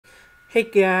Hey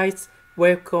guys,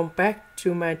 welcome back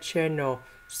to my channel.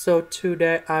 So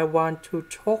today I want to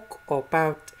talk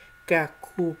about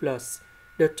calculus,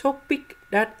 the topic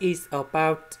that is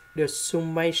about the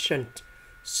summation.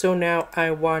 So now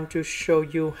I want to show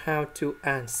you how to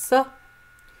answer.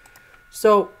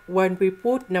 So when we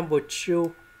put number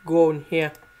 2 goal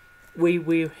here, we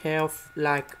will have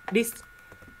like this.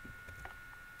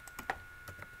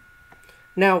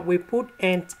 Now we put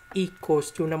n equals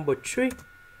to number 3.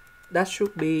 That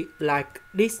should be like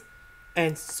this,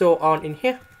 and so on in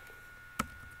here.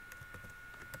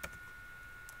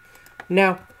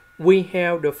 Now we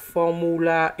have the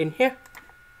formula in here.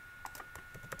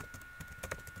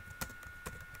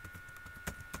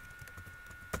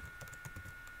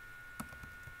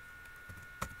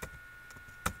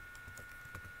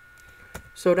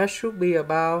 So that should be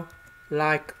about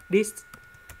like this.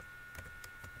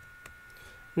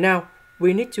 Now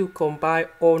we need to combine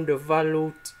all the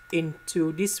values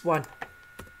into this one,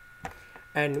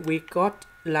 and we got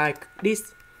like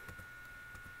this.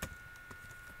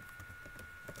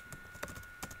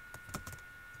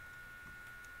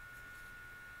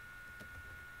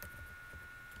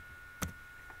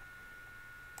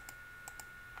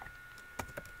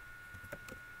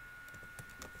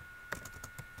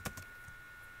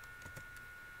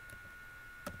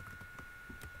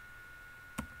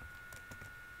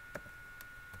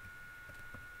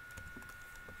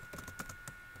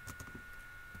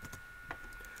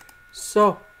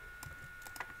 So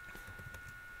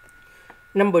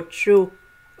number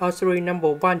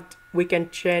 1 we can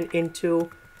change into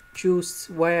 2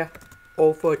 square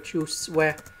over 2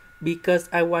 square because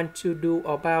I want to do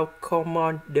about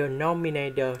common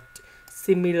denominator,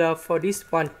 similar for this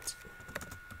one.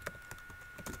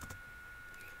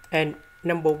 And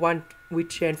number 1 we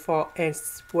change for n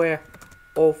square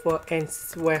over n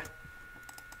square.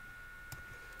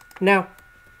 Now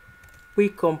we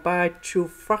combine two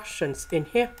fractions in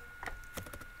here,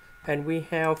 and we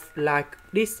have like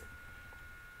this.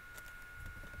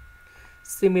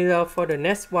 Similar for the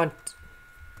next one,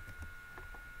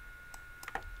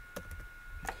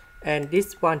 and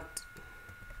this one.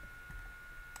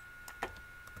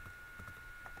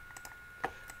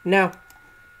 Now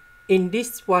in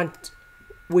this one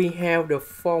we have the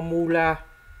formula.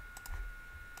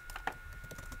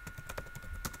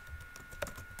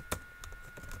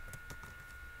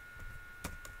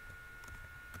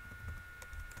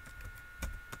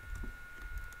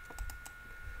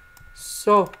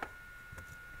 So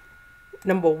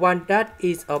number 1, that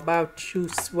is about 2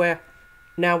 square.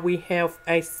 Now we have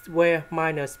a square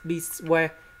minus b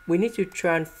square. We need to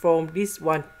transform this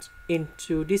one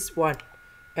into this one,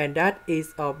 and that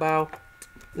is about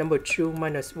number 2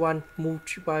 minus 1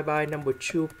 multiplied by number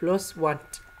 2 plus 1.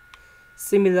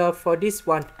 Similar for this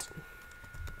one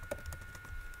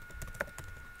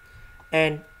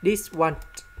and this one.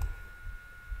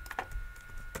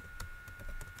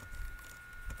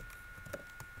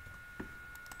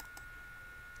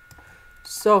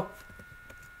 So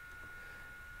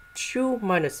 2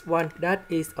 minus 1, that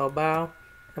is about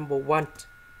number 1.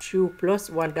 2 plus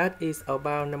 1, that is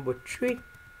about number 3.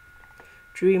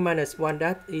 3 minus 1,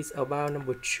 that is about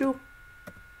number 2.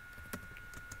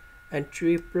 And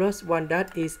 3 plus 1,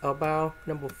 that is about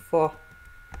number 4.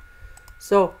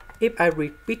 So if I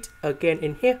repeat again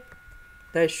in here,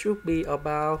 that should be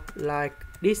about like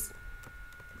this.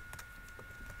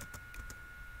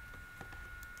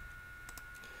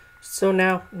 So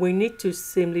now we need to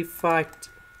simplify it.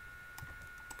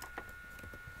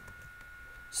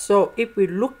 So if we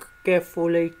look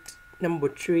carefully, number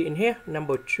 3 in here,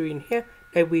 number 3 in here,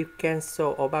 then we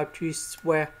cancel about 3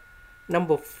 square.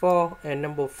 Number 4 and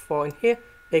number 4 in here,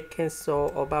 they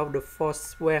cancel about the 4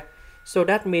 square. So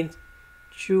that means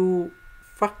 2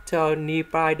 factor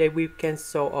nearby, they will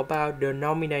cancel about the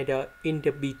denominator in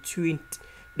the between.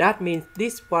 That means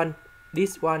this one,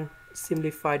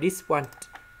 simplify this one.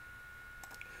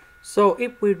 So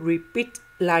if we repeat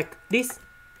like this,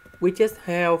 we just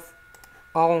have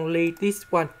only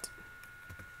this one.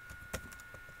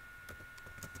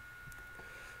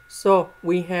 So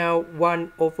we have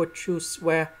 1 over 2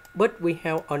 square, but we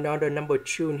have another number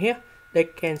 2 in here. They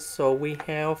cancel, we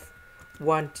have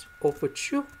 1 over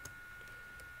 2.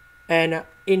 And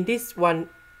in this one,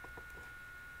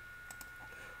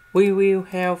 we will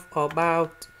have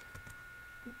about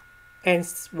n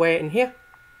square in here.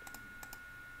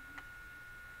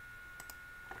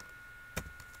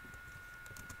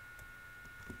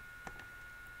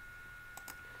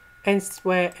 N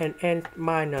square and n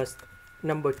minus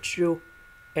number 2,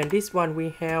 and this one we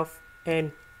have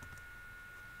n,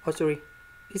 this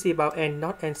is about n,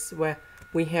 not n square,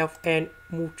 we have n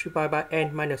multiplied by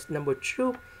n minus number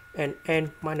 2 and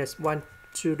n minus 1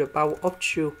 to the power of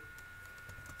 2.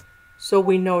 So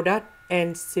we know that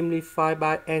n simplified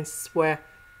by n square,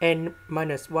 n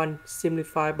minus 1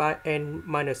 simplified by n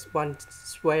minus 1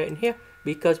 square in here,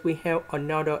 because we have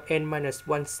another n minus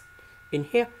 1 in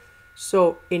here.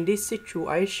 So in this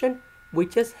situation, we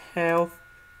just have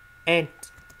n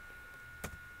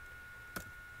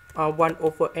 1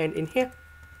 over n in here.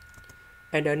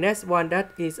 And the next one,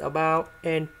 that is about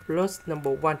n plus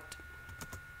number 1.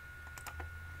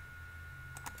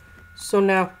 So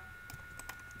now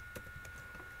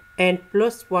n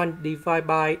plus 1 divided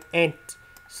by n.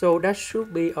 So that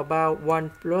should be about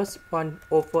 1 plus 1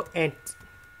 over n.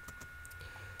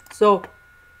 So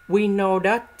we know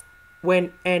that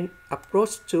when n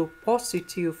approaches to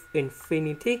positive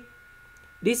infinity,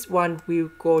 this one will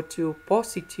go to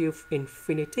positive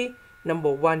infinity.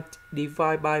 Number 1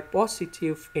 divided by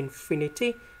positive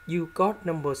infinity, you got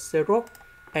number 0.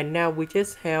 And now we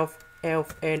just have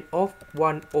Ln of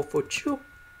 1 over 2.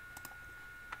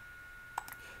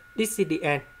 This is the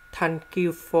end. Thank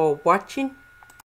you for watching.